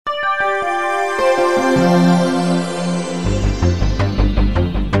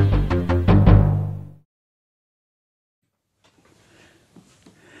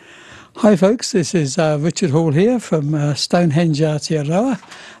Hi folks, this is Richard Hall here from Stonehenge Aotearoa,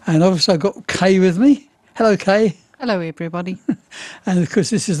 and obviously I've got Kay with me. Hello Kay. Hello everybody. And of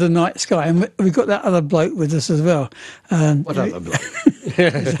course this is the night sky, and we've got that other bloke with us as well. What other bloke?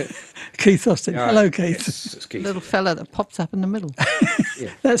 Keith Austin. Hello Keith. Yes, it's Keith. Little fella that pops up in the middle.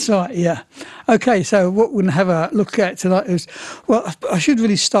 That's right, yeah. Okay, so what we're going to have a look at tonight is, well, I should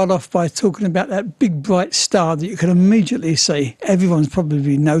really start off by talking about that big bright star that you can immediately see. Everyone's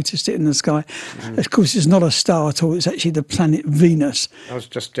probably noticed it in the sky. Of course, it's not a star at all, it's actually the planet Venus. I was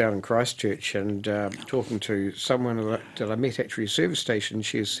just down in Christchurch and talking to someone that I met at a service station.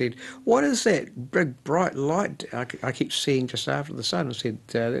 She said, "What is that big bright light I keep seeing just after the sun?" I said,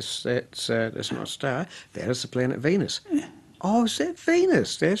 that's not a star, that is the planet Venus. Oh, is that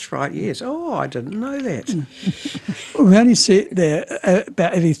Venus? That's right, yes. Oh, I didn't know that. We only see it there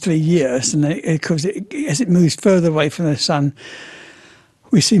about every 3 years, and because as it moves further away from the sun,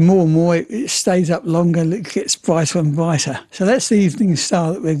 we see more and more. It stays up longer, it gets brighter and brighter. So that's the evening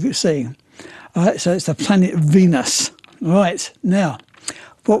star that we're seeing. All right, so it's the planet Venus. Right, now,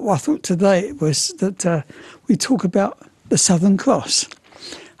 what I thought today was that we talk about the Southern Cross.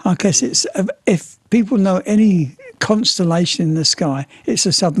 I guess it's, if people know any constellation in the sky, it's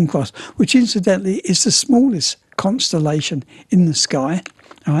the Southern Cross, which incidentally is the smallest constellation in the sky.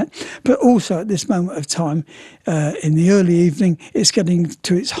 All right, but also at this moment of time, in the early evening, it's getting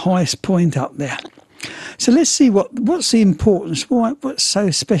to its highest point up there. So let's see what's the importance, what's so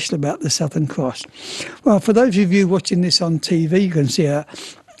special about the Southern Cross. Well, for those of you watching this on TV, you can see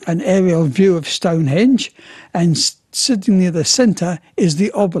an aerial view of Stonehenge, and sitting near the centre is the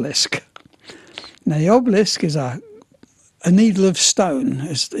obelisk. Now, the obelisk is a needle of stone,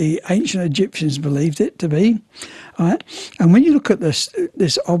 as the ancient Egyptians believed it to be. Right? And when you look at this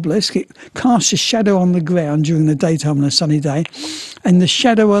obelisk, it casts a shadow on the ground during the daytime on a sunny day, and the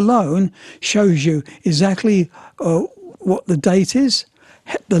shadow alone shows you exactly what the date is,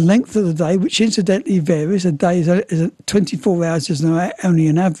 the length of the day, which incidentally varies. A day is 24 hours is only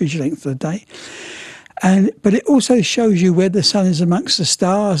an average length of the day. But it also shows you where the sun is amongst the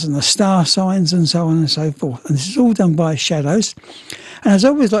stars and the star signs and so on and so forth. And this is all done by shadows. And as I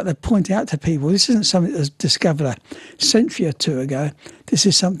always like to point out to people, this isn't something that was discovered a century or two ago. This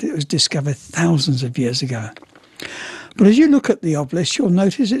is something that was discovered thousands of years ago. But as you look at the obelisk, you'll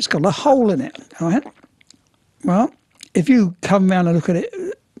notice it's got a hole in it. All right? Well, if you come around and look at it,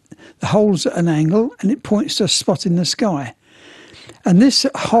 the hole's at an angle and it points to a spot in the sky. And this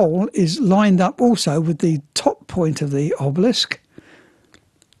hole is lined up also with the top point of the obelisk,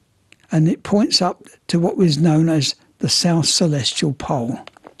 and it points up to what was known as the South Celestial Pole.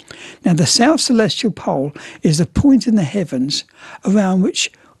 Now, the South Celestial Pole is a point in the heavens around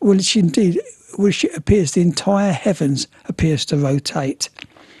which it appears the entire heavens appears to rotate.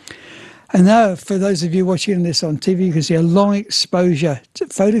 And now, for those of you watching this on TV, you can see a long exposure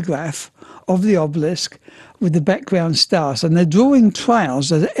photograph of the obelisk with the background stars, and they're drawing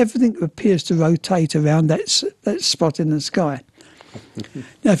trails as everything appears to rotate around that spot in the sky.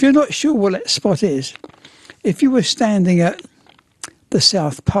 Now, if you're not sure what that spot is, if you were standing at the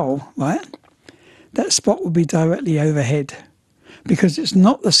South Pole, right, that spot would be directly overhead, because it's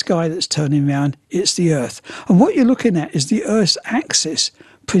not the sky that's turning around, it's the Earth. And what you're looking at is the Earth's axis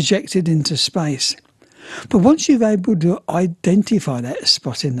projected into space. But once you're able to identify that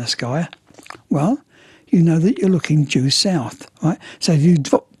spot in the sky, well, you know that you're looking due south, right? So if you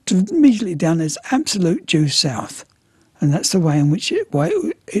drop immediately down, there's absolute due south. And that's the way in which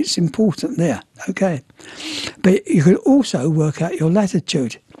it's important there, okay? But you could also work out your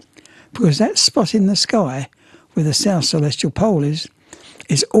latitude, because that spot in the sky where the South Celestial Pole is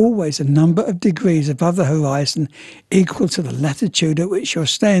always a number of degrees above the horizon equal to the latitude at which you're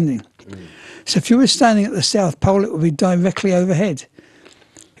standing. So if you were standing at the South Pole, it would be directly overhead.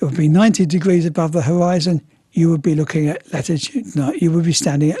 It would be 90 degrees above the horizon. You would be looking at latitude. No, you would be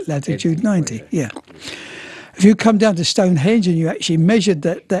standing at latitude 90. Yeah. If you come down to Stonehenge and you actually measured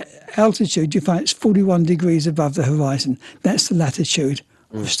that altitude, you find it's 41 degrees above the horizon. That's the latitude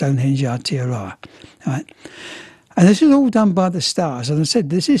of Stonehenge Aotearoa. Right? And this is all done by the stars. And I said,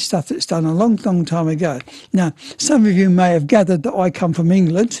 this is stuff that's done a long, long time ago. Now, some of you may have gathered that I come from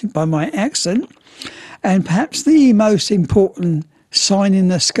England by my accent, and perhaps the most important sign in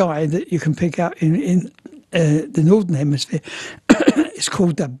the sky that you can pick up in the Northern Hemisphere is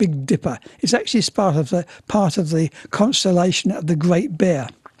called the Big Dipper. It's actually part of the constellation of the Great Bear.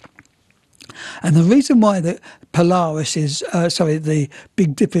 And the reason why the Polaris the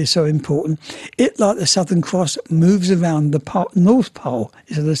Big Dipper is so important, it, like the Southern Cross, moves around the North Pole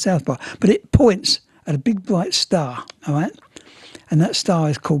instead of the South Pole, but it points at a big bright star, all right? and that star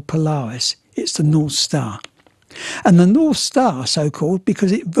is called Polaris. It's the North Star. And the North Star, so-called,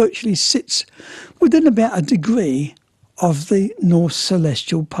 because it virtually sits within about a degree of the North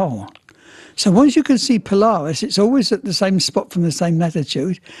Celestial Pole. So once you can see Polaris, it's always at the same spot from the same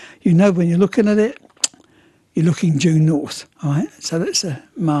latitude. You know when you're looking at it, you're looking due north, all right? So that's a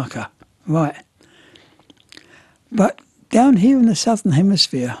marker, right? But down here in the Southern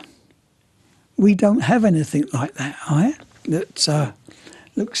Hemisphere, we don't have anything like that, all right? That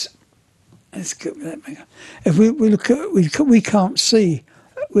looks... Let's get that back. If we look at, we can't see,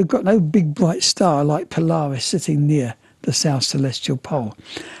 we've got no big bright star like Polaris sitting near the South Celestial Pole.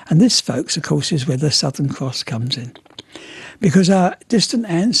 And this, folks, of course, is where the Southern Cross comes in. Because our distant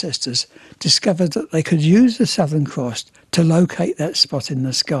ancestors discovered that they could use the Southern Cross to locate that spot in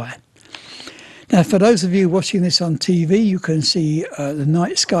the sky. Now, for those of you watching this on TV, you can see the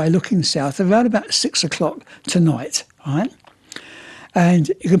night sky looking south around about 6 o'clock tonight, all right? And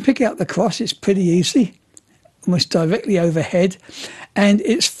you can pick out the cross, it's pretty easy, almost directly overhead, and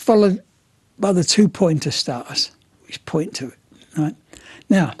it's followed by the 2 pointer stars, which point to it. Right?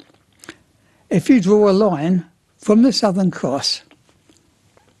 Now, if you draw a line from the Southern Cross,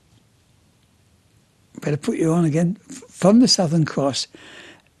 better put you on again, from the Southern Cross,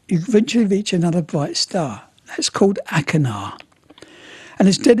 you eventually reach another bright star. That's called Achernar. And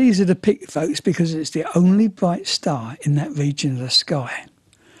it's dead easy to pick, folks, because it's the only bright star in that region of the sky.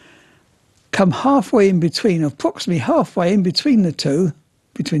 Come halfway in between, approximately halfway in between the two,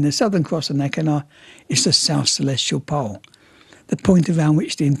 between the Southern Cross and Achernar, is the South Celestial Pole, the point around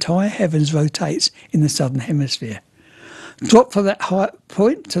which the entire heavens rotates in the Southern Hemisphere. Drop from that high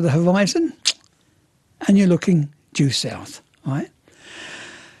point to the horizon, and you're looking due south, right?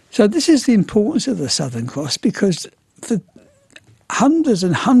 So this is the importance of the Southern Cross, because for hundreds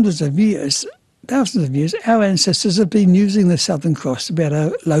and hundreds of years, thousands of years, our ancestors have been using the Southern Cross to be able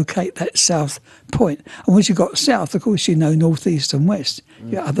to locate that south point. And once you've got south, of course, you know north, east and west.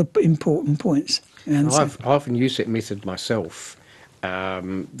 Your other important points. I've often used that method myself.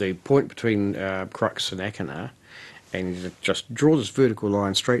 The point between Crux and Achernar, and you just draw this vertical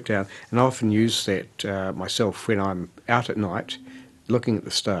line straight down. And I often use that myself when I'm out at night looking at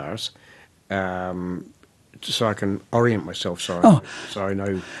the stars, so I can orient myself, so I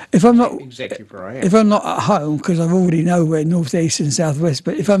know if I'm not exactly where I am. If I'm not at home, because I already know where north, east and southwest,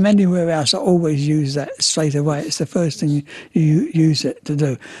 but if I'm anywhere else, I always use that straight away. It's the first thing you use it to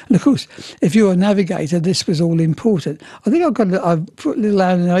do. And of course, if you're a navigator, this was all important. I think I've put a little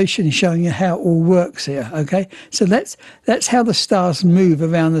animation showing you how it all works here, okay? So that's how the stars move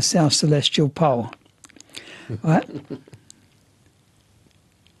around the South Celestial Pole, right?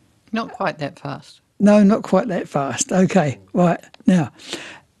 Not quite that fast. No, not quite that fast. Okay, right. Now,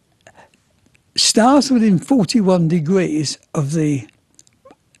 stars within 41 degrees of the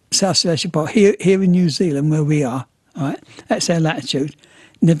South Celestial Pole, here in New Zealand where we are, right? That's our latitude,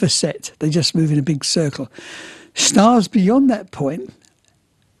 never set. They just move in a big circle. Stars beyond that point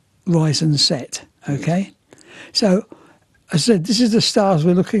rise and set, okay? So, as I said, this is the stars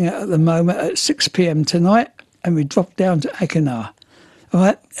we're looking at the moment at 6 p.m. tonight, and we drop down to Achernar. All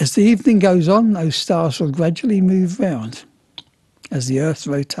right, as the evening goes on, those stars will gradually move round as the Earth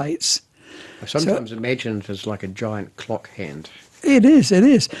rotates. I sometimes imagine it as like a giant clock hand. It is, it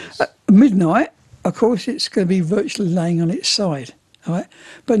is. At midnight, of course, it's going to be virtually laying on its side. All right,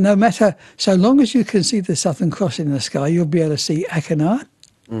 but no matter, so long as you can see the Southern Cross in the sky, you'll be able to see Achernar,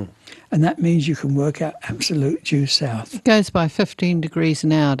 and that means you can work out absolute due south. It goes by 15 degrees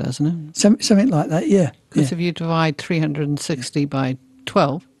an hour, doesn't it? Something like that, yeah. Because if you divide 360 by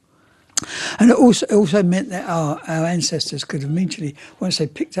 12. And it also meant that our ancestors could immediately, once they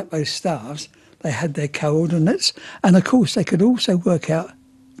picked up those stars, they had their coordinates, and of course they could also work out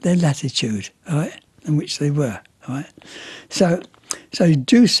their latitude, all right, in which they were, all right. So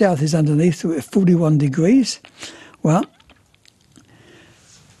due south is underneath at 41 degrees. Well,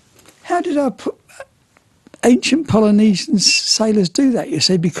 how did our ancient Polynesian sailors do that, you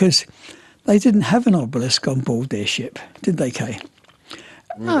see? Because they didn't have an obelisk on board their ship, did they, Kay?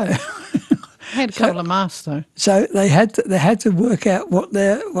 No. I had a couple of masts, though. So they had to work out what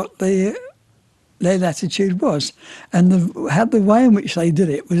their latitude was, and the way in which they did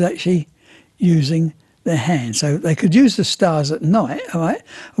it was actually using their hands. So they could use the stars at night, all right?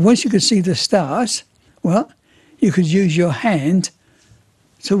 And once you could see the stars, well, you could use your hand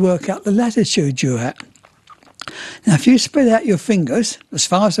to work out the latitude you're at. Now, if you spread out your fingers as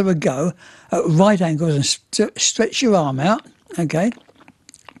far as they would go at right angles and stretch your arm out, okay?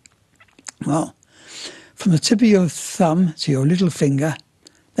 Well, from the tip of your thumb to your little finger,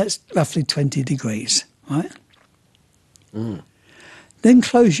 that's roughly 20 degrees, right? Then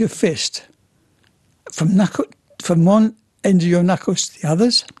close your fist from one end of your knuckles to the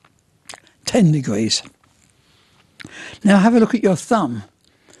others, 10 degrees. Now have a look at your thumb.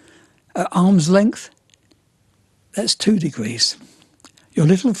 At arm's length, that's 2 degrees. Your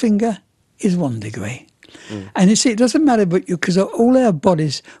little finger is 1 degree. And you see, it doesn't matter, but because all our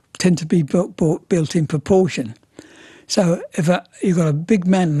bodies tend to be built in proportion. So if you've got a big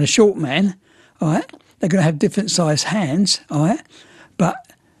man and a short man, all right, they're going to have different sized hands, all right,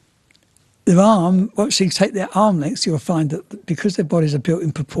 but their arm, once you take their arm lengths, you'll find that because their bodies are built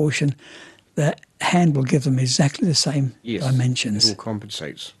in proportion, their hand will give them exactly the same dimensions. It all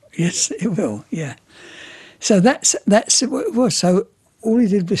compensates. Yes, it will, yeah. So that's what it was. So all he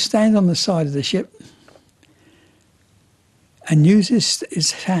did was stand on the side of the ship and use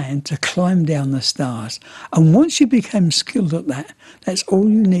his hand to climb down the stars. And once you became skilled at that, that's all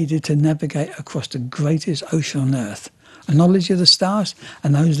you needed to navigate across the greatest ocean on Earth. A knowledge of the stars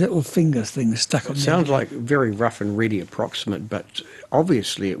and those little finger things stuck on there. Sounds like very rough and ready approximate, but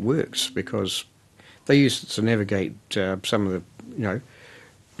obviously it works because they used it to navigate some of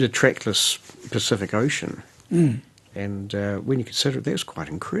the trackless Pacific Ocean. And when you consider it, that's quite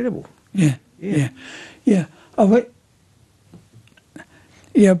incredible. Yeah.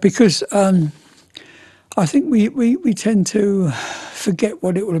 Because I think we tend to forget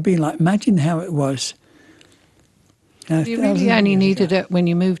what it would have been like. Imagine how it was. You really only needed it when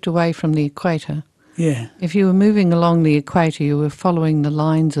you moved away from the equator. Yeah. If you were moving along the equator, you were following the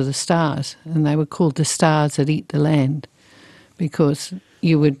lines of the stars, and they were called the stars that eat the land, because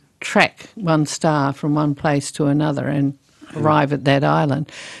you would track one star from one place to another and arrive at that island.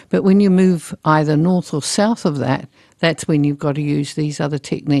 But when you move either north or south of that, that's when you've got to use these other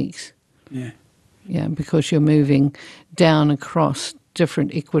techniques. Yeah, because you're moving down across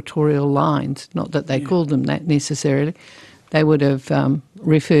different equatorial lines. Not that they called them that necessarily. They would have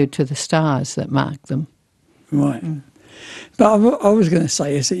referred to the stars that marked them. Right. But I was going to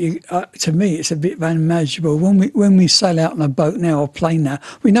say is that to me it's a bit unimaginable. When we sail out on a boat now or plane now,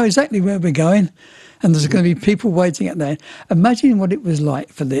 we know exactly where we're going, and there's going to be people waiting at there. Imagine what it was like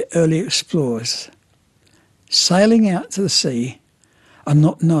for the early explorers, sailing out to the sea and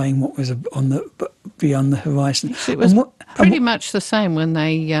not knowing what was beyond the horizon. It was pretty much the same when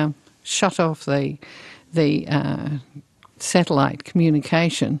they shut off the satellite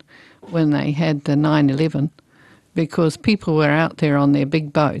communication when they had the 9/11, because people were out there on their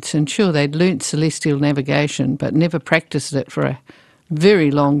big boats, and sure, they'd learnt celestial navigation but never practiced it for a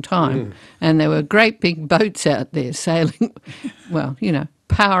very long time. And there were great big boats out there sailing,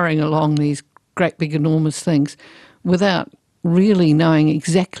 powering along these great big enormous things without really knowing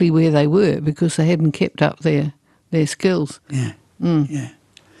exactly where they were, because they hadn't kept up their skills. Yeah.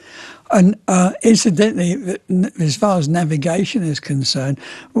 And incidentally, as far as navigation is concerned,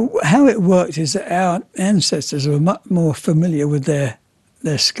 how it worked is that our ancestors were much more familiar with their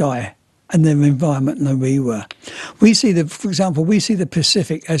sky and their environment than we were. For example, we see the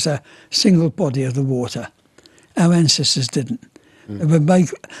Pacific as a single body of the water. Our ancestors didn't.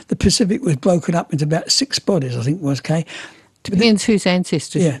 The Pacific was broken up into about 6 bodies, I think it was, Kay. Depends whose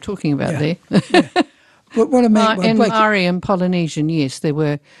ancestors you're talking about there. But what I mean, in Maori and Polynesian, yes, they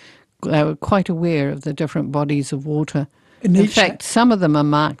were quite aware of the different bodies of water. In fact, some of them are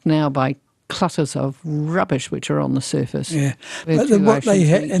marked now by clutters of rubbish which are on the surface. Yeah, but what they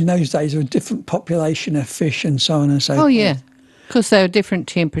had in those days were a different population of fish and so on and so forth. Oh, yeah, because they were different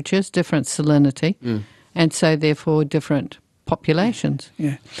temperatures, different salinity, and so therefore different populations.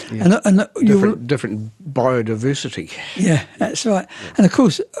 Yeah. And different biodiversity. Yeah, that's right. And of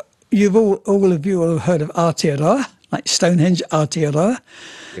course, you've all of you have heard of Aotearoa, like Stonehenge, Aotearoa.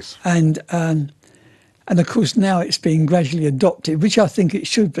 Yes. And of course now it's being gradually adopted, which I think it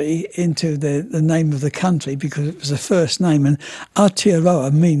should be, into the name of the country, because it was the first name. And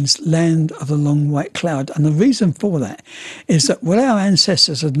Aotearoa means land of the long white cloud. And the reason for that is that what our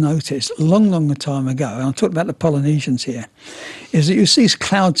ancestors had noticed a long, long time ago, and I'm talking about the Polynesians here, is that you see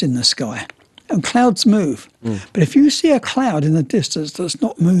clouds in the sky. And clouds move. But if you see a cloud in the distance that's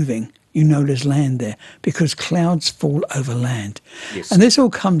not moving, you know there's land there, because clouds fall over land. Yes. And this all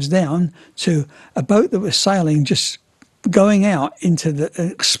comes down to a boat that was sailing, just going out into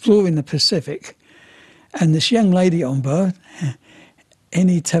exploring the Pacific, and this young lady on board,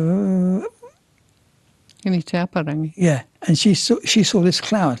 Taparangi. Yeah, and she saw this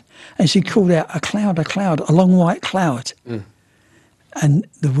cloud, and she called out, a cloud, a long white cloud. And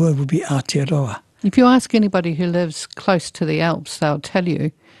the word would be Aotearoa. If you ask anybody who lives close to the Alps, they'll tell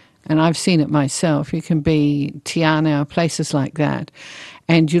you and I've seen it myself. You can be Tiana or places like that,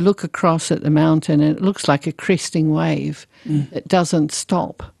 and you look across at the mountain and it looks like a cresting wave that doesn't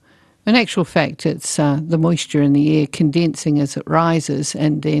stop. In actual fact, it's the moisture in the air condensing as it rises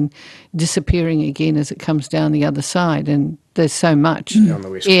and then disappearing again as it comes down the other side. And there's so much On the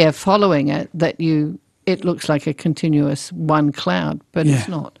west air following it that it looks like a continuous one cloud, but Yeah, it's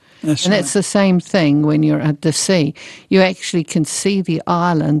not. that's And right. it's the same thing when you're at the sea. You actually can see the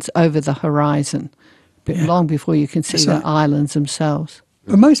islands over the horizon, but long before you can see That's the right. islands themselves.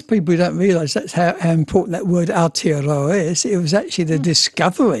 But most people don't realise that's how important that word Aotearoa is. It was actually the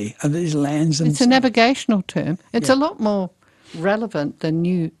discovery of these lands. And It's a stuff. navigational term. It's Yeah. a lot more relevant than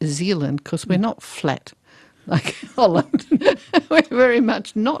New Zealand because we're not flat like Holland. We're very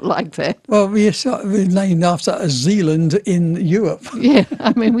much not like that. Well, we're named after a Zealand in Europe. Yeah,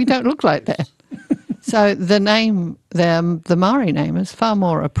 I mean, we don't look like that. So the name, the Maori name is far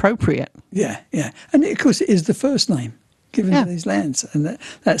more appropriate. Yeah, yeah. And of course, it is the first name given Yeah. to these lands. And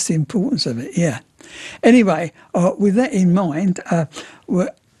that's the importance of it, yeah. Anyway, with that in mind, we're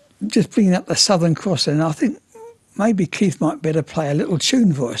just bringing up the Southern Cross, and I think maybe Keith might better play a little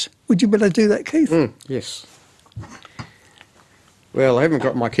tune for us. Would you better do that, Keith? Yes. Well, I haven't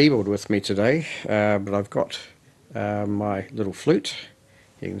got my keyboard with me today, but I've got my little flute.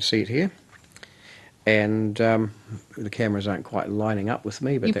 You can see it here. And the cameras aren't quite lining up with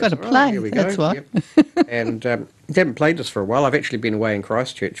me, but You've that's got to all right. play, Here we that's go. what. Yep. And haven't played this for a while. I've actually been away in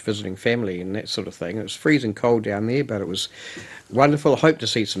Christchurch visiting family and that sort of thing. It was freezing cold down there, but it was wonderful. I hope to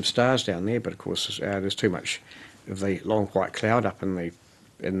see some stars down there, but of course there's too much of the long white cloud up in the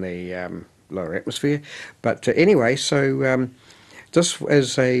lower atmosphere. But anyway, so this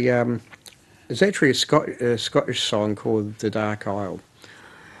is it's actually a Scottish song called "The Dark Isle."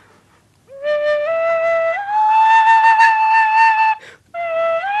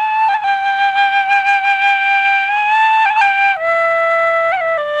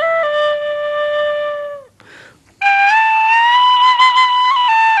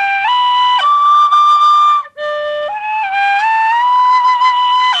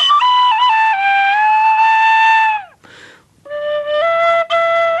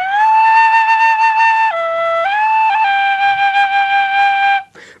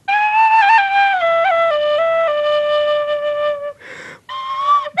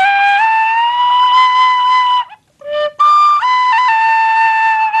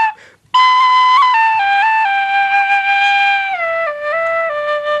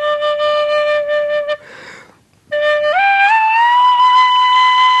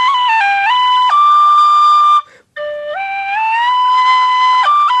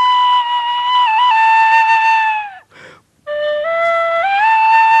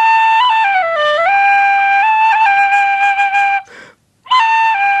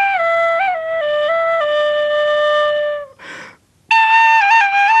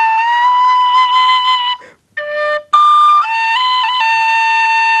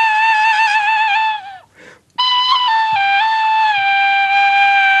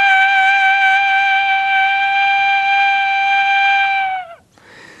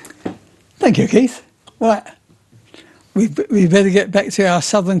 Thank you, Keith. Right, we better get back to our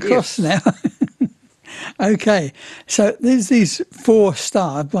Southern Cross now. Okay, so there's these 4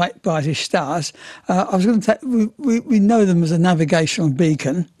 brightish stars. I was going to take, we know them as a navigational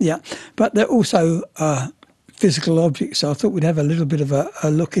beacon, yeah, but they're also physical objects, so I thought we'd have a little bit of a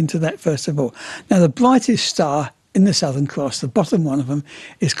look into that first of all. Now, the brightest star in the Southern Cross, the bottom one of them,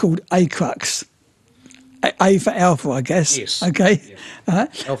 is called Acrux. A for Alpha, I guess. Yes. Okay. Yeah.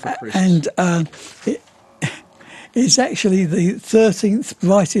 Alpha Chris. And it's actually the 13th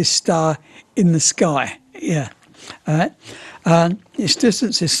brightest star in the sky. Yeah. All right. Its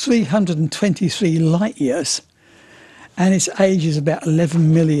distance is 323 light years, and its age is about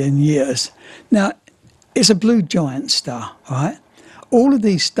 11 million years. Now, it's a blue giant star, all right? All of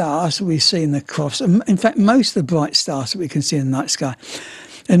these stars we see in the cross, in fact, most of the bright stars that we can see in the night sky,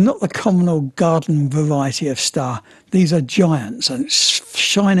 they're not the common or garden variety of star. These are giants and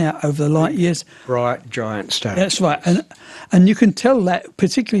shine out over the light years. Bright giant star. That's right. And you can tell that,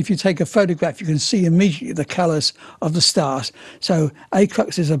 particularly if you take a photograph, you can see immediately the colours of the stars. So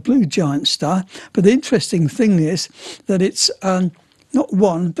Acrux is a blue giant star. But the interesting thing is that it's not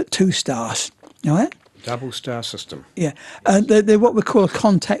 1, but 2 stars. All right? Double star system. Yeah. They're what we call a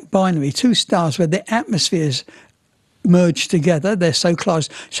contact binary, 2 stars where the atmospheres merge together. They're so close,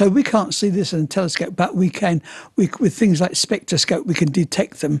 so we can't see this in a telescope, but we can, with things like spectroscope, we can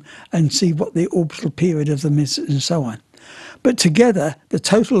detect them and see what the orbital period of them is and so on. But together, the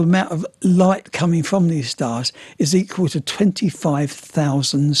total amount of light coming from these stars is equal to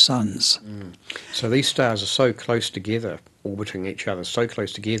 25,000 suns. So these stars are so close together, orbiting each other, so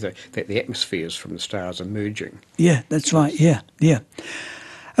close together that the atmospheres from the stars are merging. Yeah, that's right. Yeah, yeah.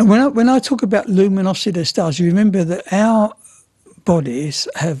 And when I talk about luminosity of stars, you remember that our bodies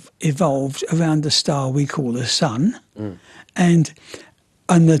have evolved around the star we call the sun, and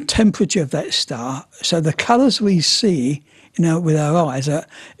the temperature of that star. So the colours we see, with our eyes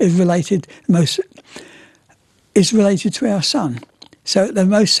is related to our sun. So the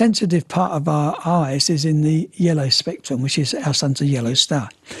most sensitive part of our eyes is in the yellow spectrum, which is our sun's a yellow star.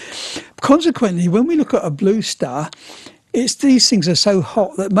 Consequently, when we look at a blue star, these things are so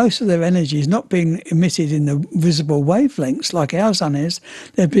hot that most of their energy is not being emitted in the visible wavelengths like our sun is.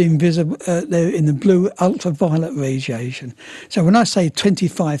 They're being visible. They're in the blue ultraviolet radiation. So when I say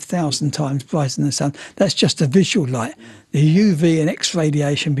 25,000 times brighter than the sun, that's just the visual light. The UV and X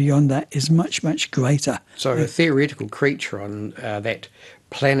radiation beyond that is much, much greater. So a theoretical creature on that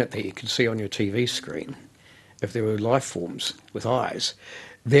planet that you can see on your TV screen, if there were life forms with eyes,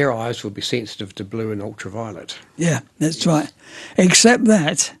 their eyes would be sensitive to blue and ultraviolet. Yeah, that's right. Except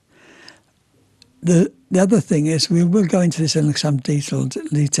that the other thing is, we will go into this in some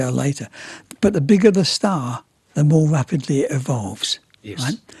detail later, but the bigger the star, the more rapidly it evolves. Yes.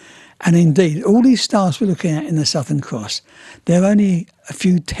 Right? And indeed, all these stars we're looking at in the Southern Cross, they're only a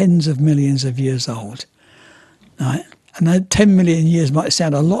few tens of millions of years old. Right? And that 10 million years might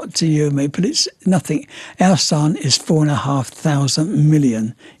sound a lot to you and me, but it's nothing. Our sun is 4,500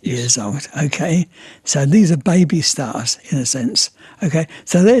 million years old, okay? So these are baby stars, in a sense, okay?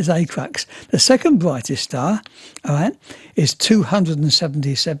 So there's Acrux. The second brightest star, all right, is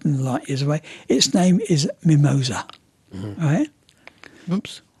 277 light years away. Its name is Mimosa, all right?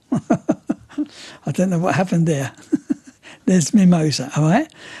 Oops. I don't know what happened there. There's Mimosa, all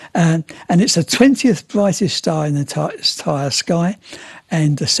right? And it's the 20th brightest star in the entire sky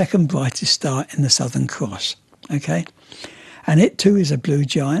and the second brightest star in the Southern Cross, okay? And it too is a blue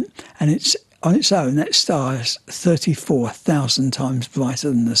giant, and it's on its own, that star is 34,000 times brighter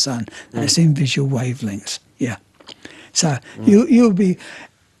than the sun. That's in visual wavelengths, yeah. So you'll be...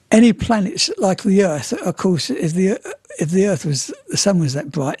 Any planets like the Earth, of course, if the sun was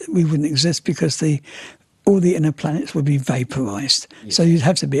that bright, we wouldn't exist, because all the inner planets would be vaporized. Yes. So you'd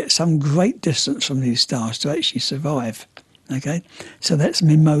have to be at some great distance from these stars to actually survive. Okay, so that's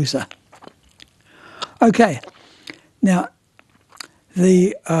Mimosa. Okay, now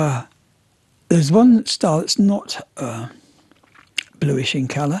there's one star that's not bluish in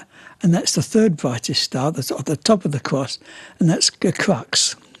colour, and that's the third brightest star that's at the top of the cross, and that's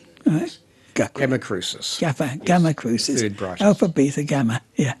Crux. Right? Gamma Crucis. Gamma Crucis. Third brightest. Alpha, beta, gamma.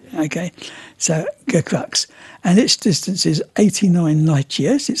 Yeah, okay. So Crux. And its distance is 89 light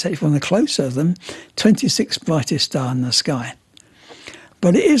years. It's actually one of the closer of them. 26th brightest star in the sky.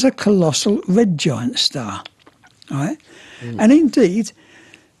 But it is a colossal red giant star. All right? And indeed,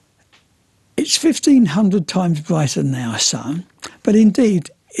 it's 1,500 times brighter than our sun. But indeed,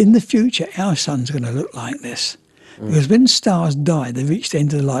 in the future, our sun's going to look like this. Because when stars die, they reach the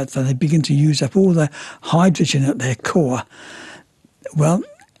end of their life and they begin to use up all the hydrogen at their core. Well,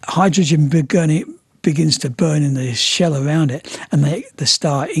 hydrogen begins to burn in the shell around it, and the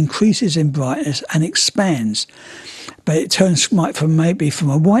star increases in brightness and expands. But it turns from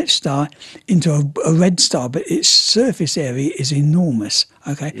a white star into a red star, but its surface area is enormous.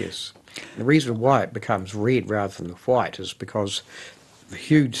 Okay. Yes. The reason why it becomes red rather than white is because the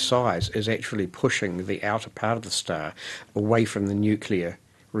huge size is actually pushing the outer part of the star away from the nuclear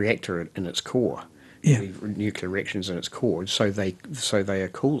reactor in its core. Yeah. The nuclear reactions in its core, so they are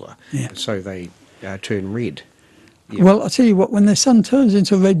cooler. Yeah. So they turn red. Yeah. Well, I'll tell you what, when the sun turns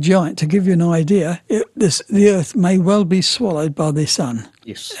into a red giant, to give you an idea, the Earth may well be swallowed by the sun.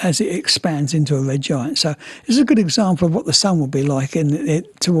 Yes. As it expands into a red giant. So it's a good example of what the sun will be like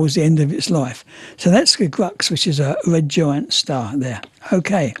towards the end of its life. So that's the Crux, which is a red giant star there.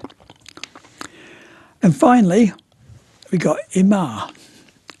 Okay. And finally, we got Imar,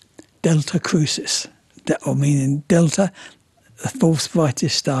 Delta Crucis, or meaning Delta, the fourth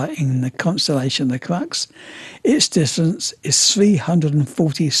brightest star in the constellation the Crux. Its distance is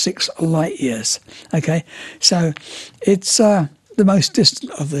 346 light years. Okay, so it's the most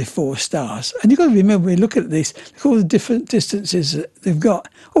distant of the four stars. And you've got to remember, when we look at this, look at all the different distances that they've got.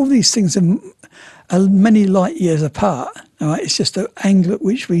 All these things are many light years apart. All right, it's just the angle at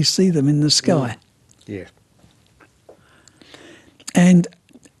which we see them in the sky. Yeah. And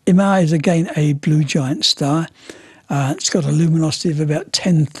Imar is again a blue giant star. It's got a luminosity of about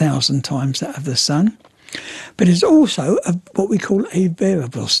 10,000 times that of the sun. But it's also what we call a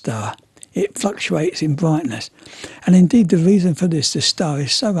variable star. It fluctuates in brightness. And indeed, the reason for this, the star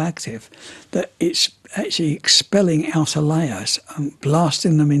is so active that it's actually expelling outer layers and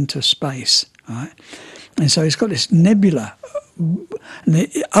blasting them into space, right? And so it's got this nebula. And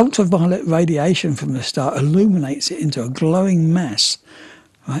the ultraviolet radiation from the star illuminates it into a glowing mass,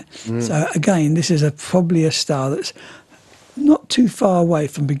 right? So again, this is probably a star that's not too far away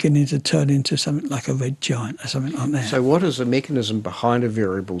from beginning to turn into something like a red giant or something like that. So what is the mechanism behind a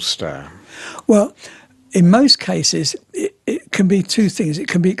variable star? Well, in most cases, it can be two things. It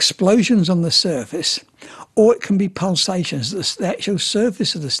can be explosions on the surface, or it can be pulsations. The actual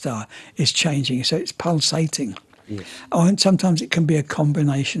surface of the star is changing, so it's pulsating. Yes. Oh, and sometimes it can be a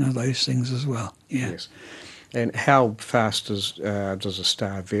combination of those things as well. Yeah. Yes. And how fast does a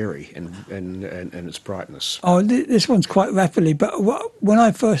star vary in its brightness? Oh, this one's quite rapidly. But when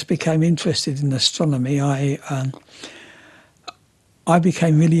I first became interested in astronomy, I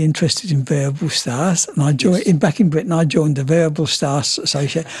became really interested in variable stars, and I joined back in Britain. I joined the Variable Stars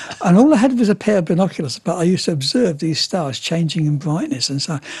Association, and all I had was a pair of binoculars. But I used to observe these stars changing in brightness, and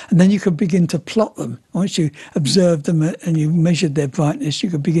then you could begin to plot them. Once you observed them and you measured their brightness,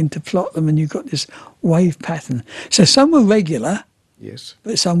 you could begin to plot them, and you got this wave pattern. So some were regular, Yes.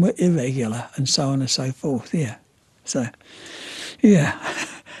 but some were irregular, and so on and so forth. Yeah. So, yeah.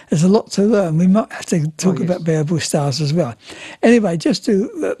 There's a lot to learn. We might have to talk about variable stars as well. Anyway, just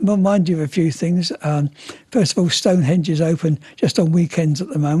to remind you of a few things. First of all, Stonehenge is open just on weekends at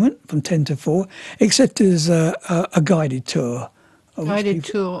the moment from 10 to 4, except there's a guided tour. Guided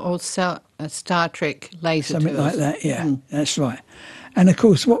tour or a Star Trek laser something tours. like that, yeah, that's right. And of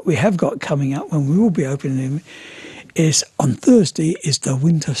course, what we have got coming up when we will be opening is on Thursday is the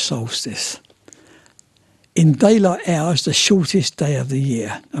winter solstice. In daylight hours, the shortest day of the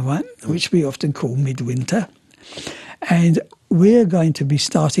year, all right, which we often call midwinter. And we're going to be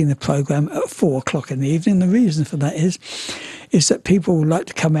starting the programme at 4 o'clock in the evening. The reason for that is that people would like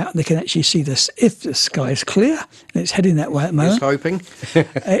to come out and they can actually see this. If the sky is clear, and it's heading that way at the moment, hoping.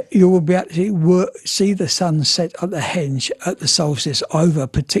 you will be able to see the sun set at the henge at the solstice over a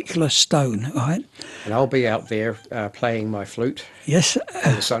particular stone, right? And I'll be out there playing my flute. Yes.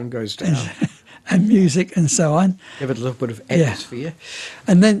 When the sun goes down. And music and so on. Give it a little bit of atmosphere.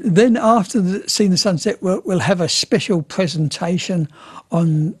 And then after seeing the sunset, we'll have a special presentation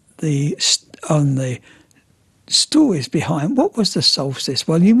on the stories behind what was the solstice.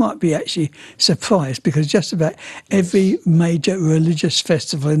 Well, you might be actually surprised because just about every major religious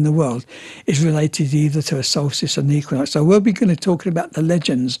festival in the world is related either to a solstice or an equinox. So we'll be going to talk about the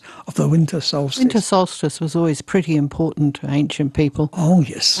legends of the winter solstice. Winter solstice was always pretty important to ancient people. Oh,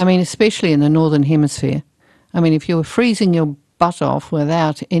 yes. I mean, especially in the Northern Hemisphere. I mean, if you were freezing your butt off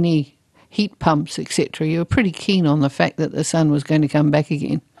without any heat pumps, etc., you were pretty keen on the fact that the sun was going to come back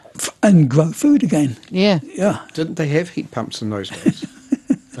again. And grow food again. Yeah. Yeah. Didn't they have heat pumps in those days?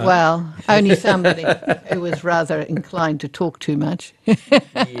 Well, only somebody who was rather inclined to talk too much.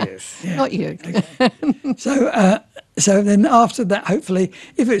 Yes. Yeah. Not you. Okay. So then after that, hopefully,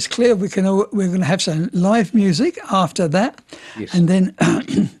 if it's clear, we're going to have some live music after that. Yes. And then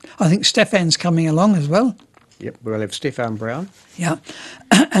I think Stefan's coming along as well. Yep, we'll have Stefan Brown. Yeah.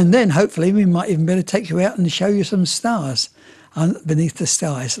 And then hopefully we might even be able to take you out and show you some stars beneath the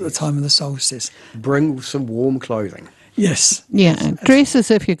skies at the time of the solstice. Bring some warm clothing. Yes. Yeah, dress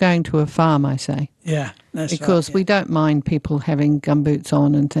as if you're going to a farm, I say. Yeah, that's Because right, we don't mind people having gumboots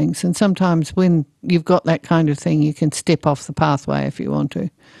on and things. And sometimes when you've got that kind of thing, you can step off the pathway if you want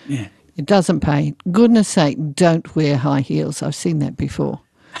to. Yeah. It doesn't pay. Goodness sake, don't wear high heels. I've seen that before.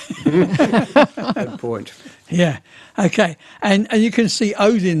 Good point. Yeah. Okay. And you can see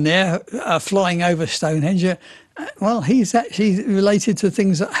Odin there flying over Stonehenge. Well, he's actually related to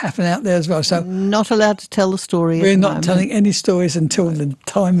things that happen out there as well. So Not allowed to tell the story. we're not telling any stories until the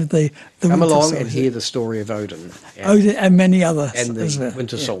time of the Come winter along solstice. and hear the story of Odin. Odin and many others And as the well.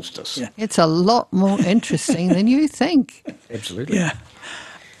 winter Yeah. solstice. Yeah. It's a lot more interesting than you think. Absolutely. Yeah.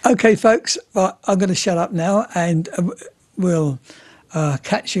 Okay, folks, well, I'm going to shut up now and we'll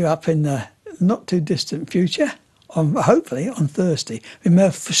catch you up in the not too distant future, hopefully on Thursday.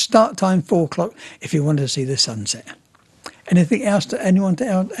 Remember, start time 4 o'clock if you want to see the sunset. Anything else to anyone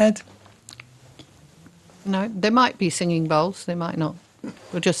to add? No, there might be singing bowls. There might not.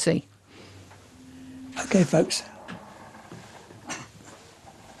 We'll just see. Okay, folks.